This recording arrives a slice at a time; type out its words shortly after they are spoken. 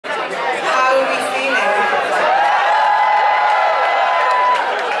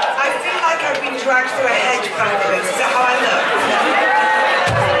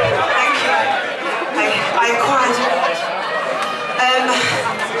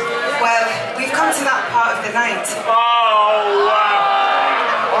part of the night. Oh, wow.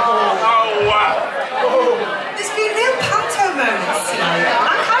 Oh, wow. There's been real panto moments tonight.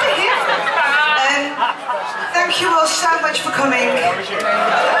 I'm kind of here for it. Thank you all so much for coming and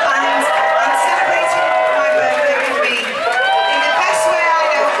celebrating my birthday with me in the best way I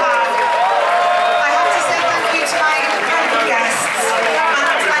know how. I have to say thank you to my incredible guests.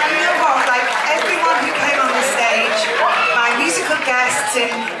 And you know what, like everyone who came on the stage, my musical guests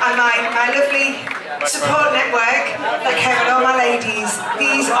and my lovely support network, like Kevin, all my ladies,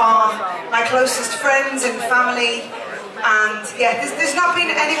 these are my closest friends and family. And yeah, there's not been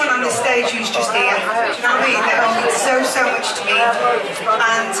anyone on the stage who's just here. Do you know what I mean? They all mean so much to me.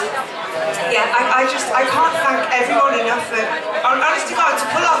 And yeah, I can't thank everyone enough for, honest to God, to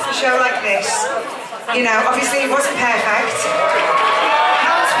pull off a show like this. You know, obviously it wasn't perfect.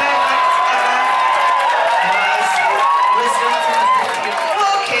 No one's perfect ever.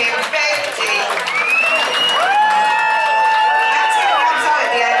 Walking 50.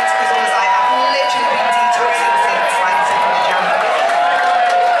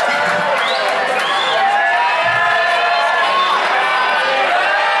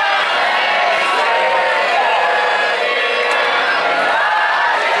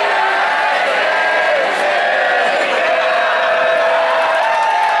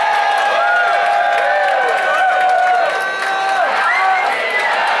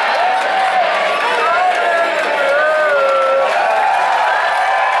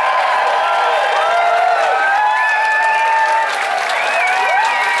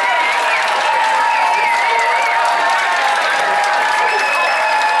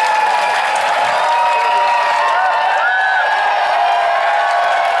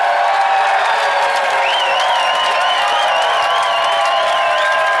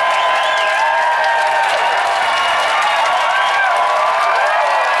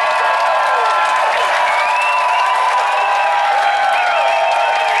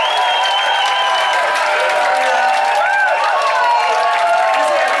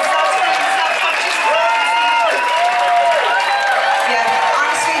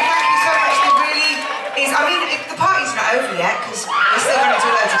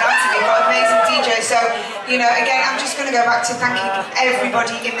 You know, again, I'm just going to go back to thanking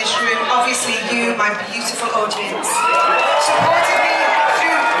everybody in this room. Obviously, you, my beautiful audience, supported me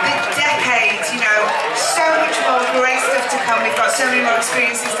through the decades. You know, so much more great stuff to come. We've got so many more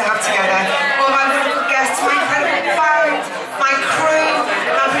experiences to have together. All my wonderful guests, my incredible band, my crew,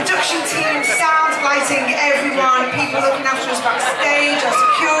 my production team, sound, lighting, everyone, people looking after us backstage, our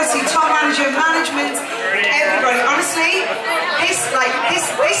security, tour manager, management, everybody. Honestly,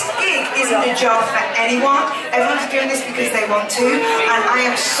 this gig isn't a job for anyone. Everyone's doing this because they want to, and I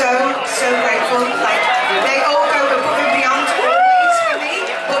am so grateful. Like, they all go above and beyond always for me,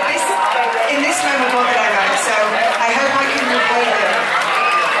 but in this moment more than ever. So I hope I can repay them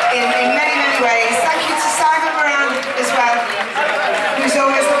in many ways. Thank you to Simon Moran as well, who's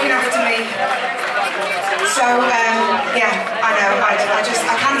always looking after me. So yeah, I know, I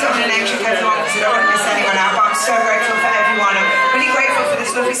can't do a name check everyone because I don't want to miss anyone out, but I'm so grateful for everyone. I'm really grateful for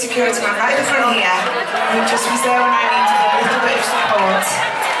this lovely security man right at the front here, who just was there when I needed a little bit of support.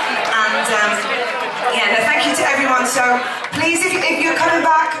 And yeah, no, thank you to everyone. So please, if you're coming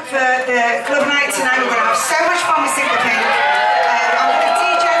back for the club night tonight, we're going to have so much fun with Single Pink. I'm going to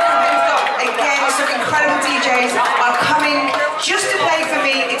DJ for them. We've got, again, some incredible DJs are coming just to play for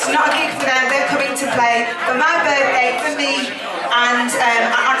me. It's not a gig for them, they're coming to play for my birthday, for me. And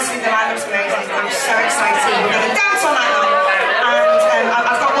honestly, the lineup's amazing. I'm so excited. We're going to dance all night long. And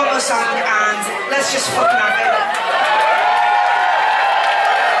I've got one more song, and let's just fucking have it.